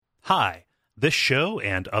Hi, this show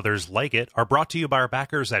and others like it are brought to you by our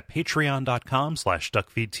backers at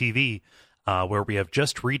patreon.com/duckfeedtv, where we have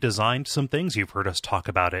just redesigned some things. You've heard us talk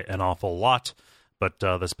about it an awful lot, but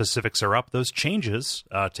the specifics are up. Those changes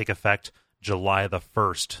take effect July the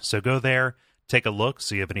 1st. So go there, take a look,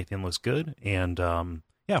 see if anything looks good, and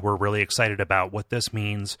we're really excited about what this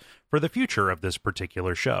means for the future of this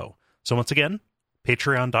particular show. So once again,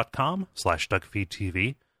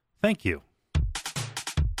 patreon.com/duckfeedtv. Thank you.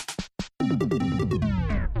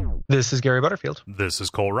 This is Gary Butterfield. This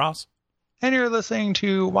is Cole Ross. And you're listening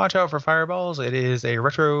to Watch Out for Fireballs. It is a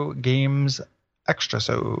Retro Games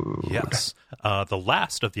Extrasode. Yes. The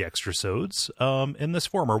last of the Extrasodes in this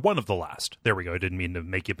form, or one of the last. There we go. I didn't mean to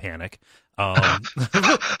make you panic. Oh, God.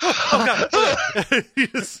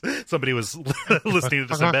 Somebody was listening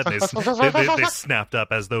to some bed and they snapped up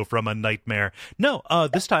as though from a nightmare. No,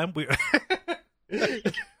 this time we...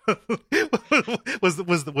 was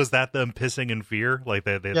that them pissing in fear? Like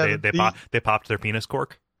they popped their penis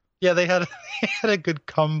cork? Yeah, they had a good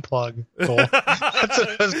cum plug. Cool. That's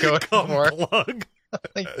what I was going for. Plug.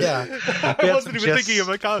 Yeah, I wasn't even thinking of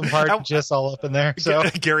a cum. Hard jizz all up in there. So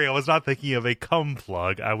Gary, I was not thinking of a cum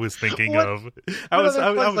plug. I was thinking of. I was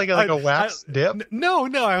like a wax dip. No,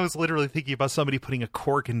 I was literally thinking about somebody putting a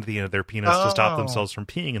cork into the end of their penis to stop themselves from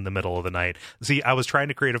peeing in the middle of the night. See, I was trying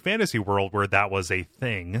to create a fantasy world where that was a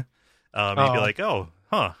thing. You'd be like, oh,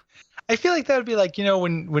 huh. I feel like that would be like, you know,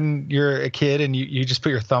 when you're a kid and you just put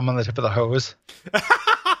your thumb on the tip of the hose.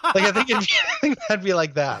 Like I think that'd be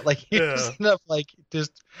like that. Like you just end up like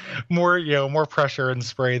just more, more pressure and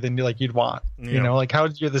spray than you'd want. Yeah. You know, like how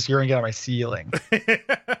did this urine get on my ceiling?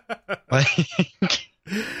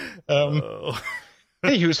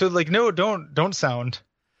 Anywho, so like no, don't sound.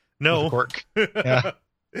 No cork. Yeah.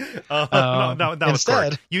 No,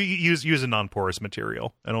 instead you use a non-porous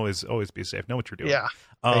material and always be safe. Know what you're doing. Yeah,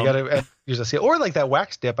 you gotta use a seal or like that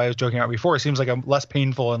wax dip I was joking about before. It seems like a less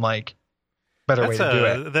painful and like better way to do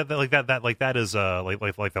it. That is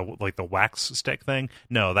the wax stick thing.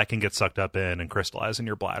 No, that can get sucked up in and crystallize in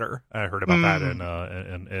your bladder. I heard about that in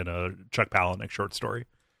a Chuck Palahniuk short story.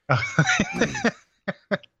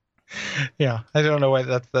 Yeah, I don't know why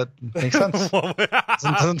that makes sense. It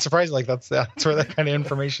doesn't surprise me. Like that's where that kind of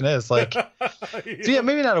information is. Like, so yeah,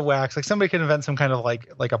 maybe not a wax. Like somebody can invent some kind of like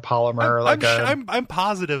a polymer. I'm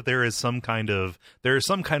positive there is some kind of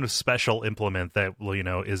special implement that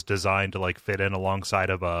is designed to like fit in alongside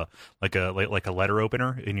of a letter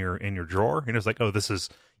opener in your drawer. And it's like, oh, this is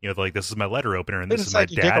this is my letter opener and this is my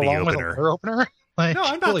daddy opener. Letter opener? Like, no,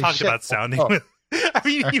 I'm not talking about sounding. Oh. I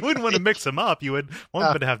mean, you wouldn't want to mix them up. You would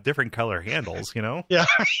want them to have different color handles, Yeah.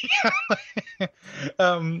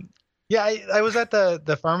 I was at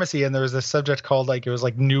the pharmacy and there was this subject called it was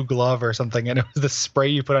like new glove or something, and it was the spray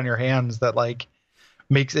you put on your hands that like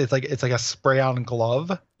makes it's like a spray on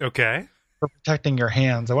glove. Okay. For protecting your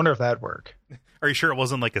hands. I wonder if that'd work. Are you sure it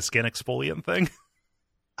wasn't like a skin exfoliant thing?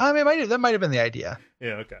 I mean, that might have been the idea.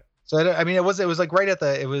 Yeah. Okay. So it was like right at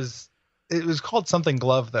it was called something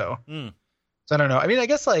glove though. Mm. So I don't know. I mean, I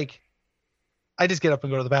guess like I just get up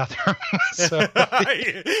and go to the bathroom. So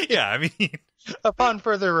yeah, I mean, upon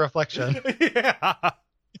further reflection,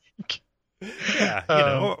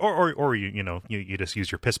 or you just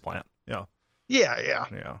use your piss plant. Yeah.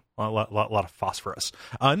 A lot of phosphorus.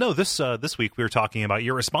 No, this week we were talking about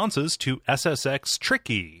your responses to SSX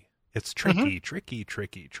Tricky. It's tricky,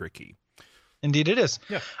 tricky. Indeed it is.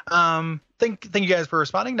 Yeah. Thank you guys for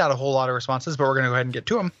responding. Not a whole lot of responses, but we're going to go ahead and get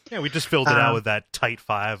to them. Yeah, we just filled it out with that tight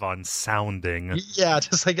 5 on sounding. Yeah,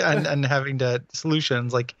 just like and having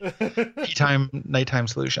solutions like daytime, nighttime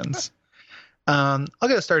solutions. I'll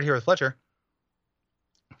get us started here with Fletcher.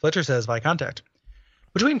 Fletcher says by contact.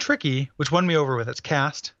 Between Tricky, which won me over with its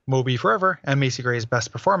cast, Moby Forever, and Macy Gray's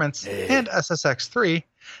best performance, and SSX 3,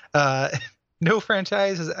 no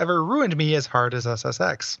franchise has ever ruined me as hard as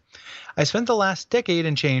SSX. I spent the last decade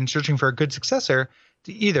and change searching for a good successor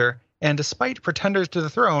to either, and despite Pretenders to the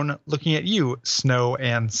Throne, looking at you, Snow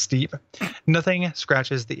and Steep, nothing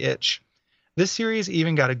scratches the itch. This series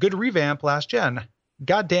even got a good revamp last gen.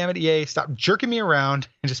 God damn it, EA, stop jerking me around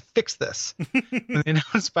and just fix this. When they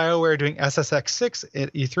announced BioWare doing SSX 6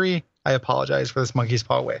 at E3, I apologize for this monkey's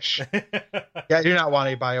paw wish. Yeah, I do not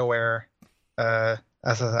want a BioWare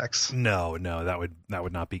SSX. No, that would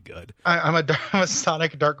not be good. I'm a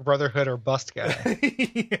Sonic Dark Brotherhood or bust guy.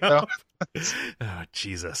 Oh,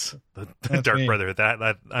 Jesus, the Dark Brotherhood.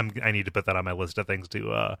 That I need to put that on my list of things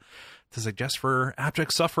to suggest for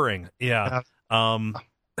abject suffering. Yeah. I'm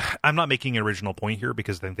not making an original point here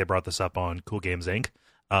because I think they brought this up on Cool Games Inc.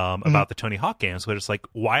 About the Tony Hawk games, but it's like,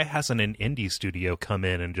 why hasn't an indie studio come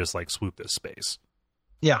in and just like swoop this space?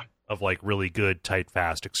 Yeah. of like really good, tight,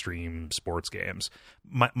 fast, extreme sports games.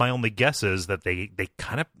 My only guess is that they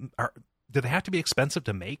kind of are. Do they have to be expensive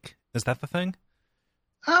to make? Is that the thing?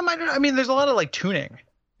 I mean, there's a lot of like tuning.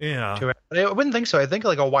 Yeah. To it. I wouldn't think so. I think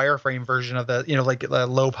like a wireframe version of the, like the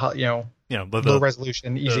low, low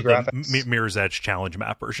resolution, easy graphics. Mirror's Edge challenge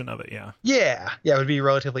map version of it. Yeah. Yeah. It would be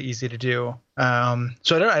relatively easy to do. So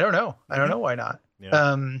I don't know. I don't know why not.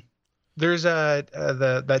 Yeah. There's that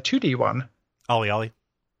 2D one. Ollie,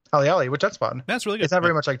 which that's fun. That's really good. It's not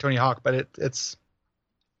very much like Tony Hawk, but it's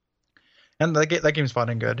and that game's fun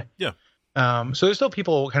and good. Yeah. So there's still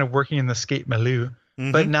people kind of working in the skate milieu.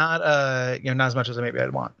 But not not as much as maybe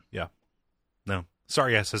I'd want. Yeah. No.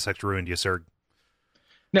 Sorry, SSX ruined you, sir.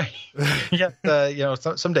 No. Yeah.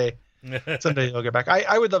 Someday you'll get back.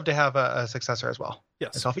 I would love to have a successor as well.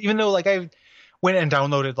 Yes. Myself. Even though like I went and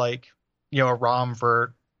downloaded like a ROM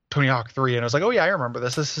for Tony Hawk 3, and I was like, oh yeah, I remember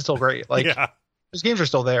this. This is still great. Like those games are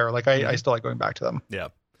still there. Like I still like going back to them. Yeah.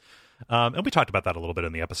 And we talked about that a little bit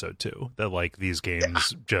in the episode too. That like these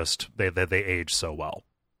games just they age so well.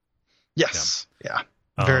 Yes. Yeah.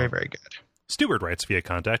 Very, very good. Stewart writes via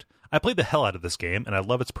contact, I played the hell out of this game, and I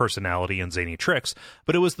love its personality and zany tricks,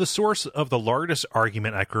 but it was the source of the largest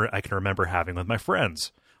argument I can remember having with my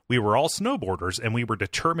friends. We were all snowboarders, and we were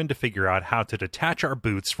determined to figure out how to detach our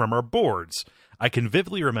boots from our boards. I can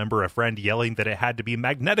vividly remember a friend yelling that it had to be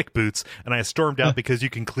magnetic boots, and I stormed out because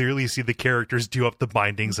you can clearly see the characters do up the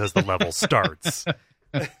bindings as the level starts.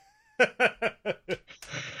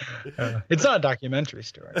 It's not a documentary,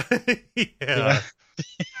 Stuart. Yeah.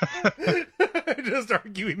 Just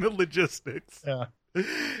arguing the logistics.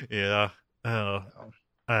 Yeah. I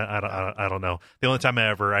don't know. The only time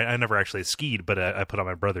I never actually skied, but I put on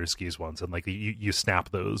my brother's skis once, and like you snap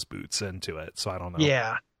those boots into it. So I don't know.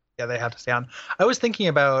 Yeah, they have to stay on. I was thinking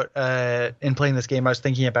about in playing this game. I was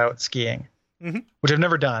thinking about skiing, which I've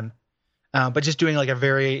never done, but just doing like a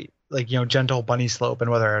very gentle bunny slope, and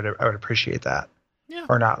whether I would appreciate that. Yeah.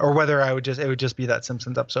 Or not, or whether it would just be that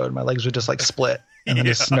Simpsons episode. My legs would just like split, and then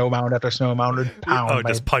just snow mound after snow mound would pound.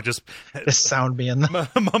 Just sound me in the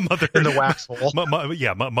mother in the wax hole.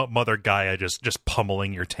 Mother Gaia just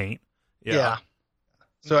pummeling your taint. Yeah.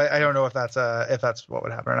 So I don't know if that's what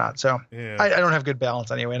would happen or not. So I don't have good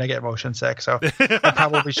balance anyway, and I get motion sick. So I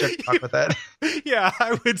probably should talk with that. Yeah,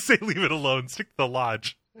 I would say leave it alone. Stick to the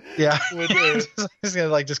lodge. Yeah, it's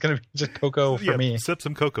gonna be just cocoa for me. Sip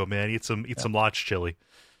some cocoa, man. Eat some lodge chili.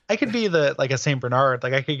 I could be a Saint Bernard.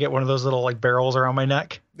 Like I could get one of those little like barrels around my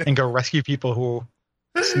neck and go rescue people who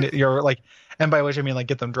you're like, and by which I mean like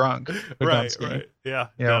get them drunk. Right. Yeah.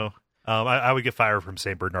 No. I would get fired from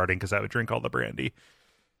Saint Bernarding because I would drink all the brandy.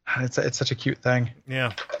 It's such a cute thing.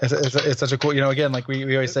 Yeah. It's such a cool. Again, like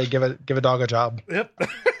we always say, give a dog a job. Yep.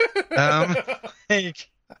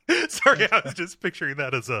 Sorry, I was just picturing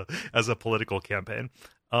that as a political campaign.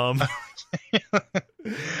 Chicken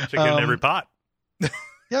in every pot.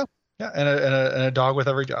 Yeah, and a dog with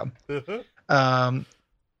every job. And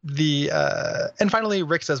finally,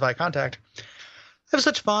 Rick says via contact, I have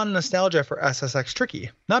such fond nostalgia for SSX Tricky,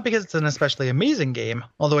 not because it's an especially amazing game,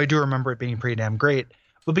 although I do remember it being pretty damn great,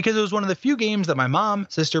 but because it was one of the few games that my mom,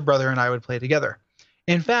 sister, brother, and I would play together.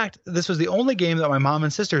 In fact, this was the only game that my mom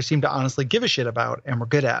and sister seemed to honestly give a shit about and were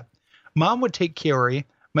good at. Mom would take Kiori,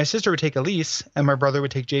 my sister would take Elise, and my brother would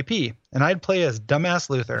take JP, and I'd play as dumbass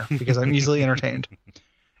Luther because I'm easily entertained.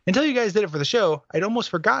 Until you guys did it for the show, I'd almost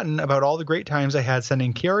forgotten about all the great times I had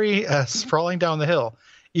sending Kiori sprawling down the hill,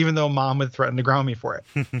 even though Mom would threaten to ground me for it.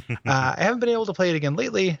 I haven't been able to play it again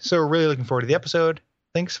lately, so we're really looking forward to the episode.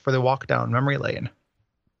 Thanks for the walk down memory lane.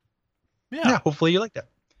 Yeah, hopefully you liked it.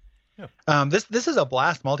 Yeah. This is a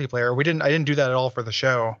blast multiplayer. I didn't do that at all for the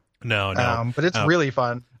show. No. But it's really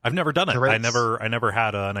fun. I've never done it. I never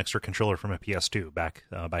had an extra controller from a PS2 back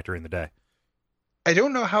during the day. I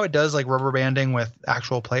don't know how it does like rubber banding with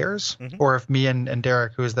actual players, or if me and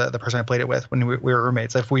Derek, who is the person I played it with when we were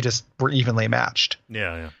roommates, if we just were evenly matched.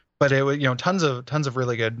 Yeah. But it was tons of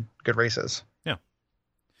really good races. Yeah.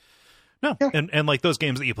 No, yeah. And like those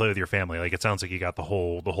games that you play with your family, like it sounds like you got the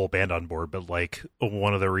whole band on board. But like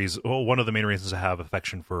one of the main reasons I have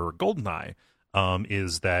affection for GoldenEye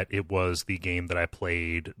is that it was the game that I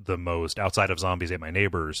played the most outside of Zombies Ate My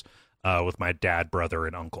Neighbors with my dad, brother,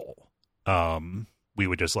 and uncle. We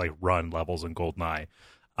would just like run levels in GoldenEye.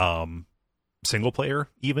 Single player,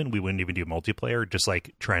 even we wouldn't even do multiplayer, just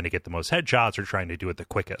like trying to get the most headshots or trying to do it the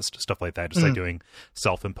quickest, stuff like that. Just like doing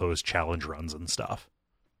self-imposed challenge runs and stuff.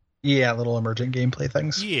 Yeah, little emergent gameplay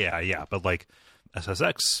things. Yeah, but like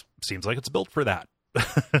SSX seems like it's built for that.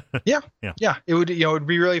 Yeah. It would it'd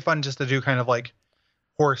be really fun just to do kind of like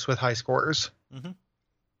horse with high scores.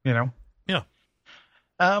 Yeah.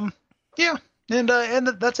 Yeah, and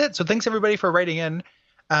that's it. So thanks everybody for writing in.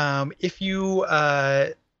 If you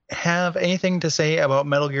have anything to say about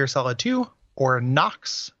Metal Gear Solid 2 or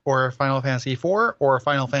Nox or Final Fantasy 4 or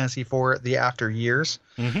Final Fantasy 4 The After Years,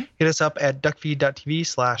 hit us up at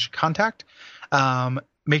duckfeed.tv/contact.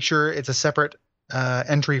 Make sure it's a separate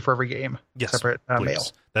entry for every game. Yes, separate mail.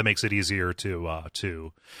 That makes it easier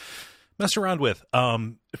to mess around with.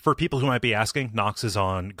 For people who might be asking, Nox is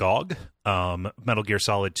on GOG. Metal Gear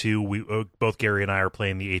Solid 2, we both Gary and I are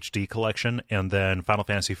playing the HD collection, and then Final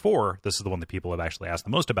Fantasy 4, this is the one that people have actually asked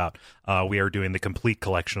the most about. We are doing the complete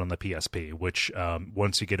collection on the PSP, which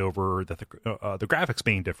once you get over the graphics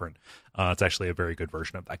being different, it's actually a very good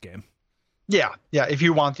version of that game. Yeah. If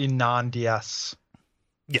you want the non-DS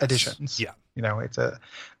editions, it's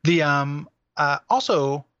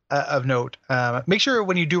also. Of note, make sure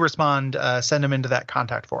when you do respond, send them into that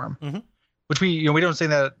contact forum, which we don't say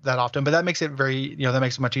that often, but that makes it that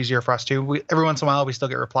makes it much easier for us too. Every once in a while, we still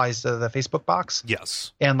get replies to the Facebook box.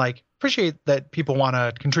 Yes, and appreciate that people want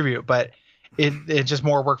to contribute, but it's just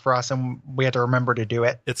more work for us, and we have to remember to do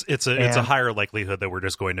it. It's a higher likelihood that we're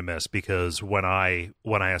just going to miss, because when I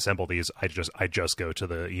assemble these, I just go to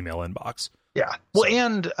the email inbox. Yeah, well,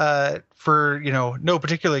 and for no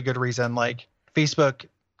particularly good reason, Facebook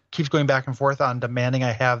keeps going back and forth on demanding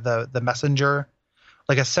I have the messenger,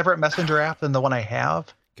 a separate messenger app than the one I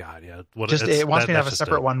have. God, yeah. It wants me to have a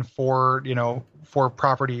separate one for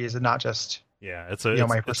properties and not just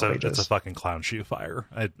my personal pages. It's a fucking clown shoe fire.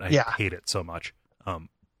 I hate it so much.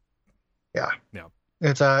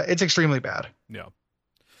 It's extremely bad. Yeah.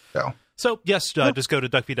 So yes, just go to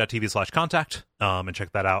duckfeed.tv/contact and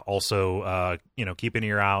check that out. Also, keep an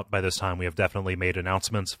ear out. By this time, we have definitely made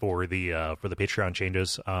announcements for the Patreon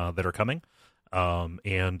changes that are coming.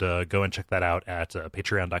 And go and check that out at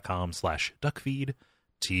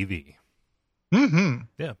patreon.com/duckfeedtv.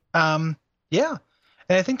 Yeah. Yeah.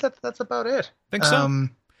 And I think that's about it. Think so.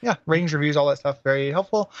 Yeah. Ratings, reviews, all that stuff. Very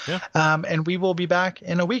helpful. Yeah. And we will be back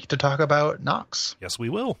in a week to talk about Nox. Yes, we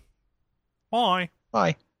will. Bye.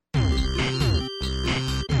 Bye.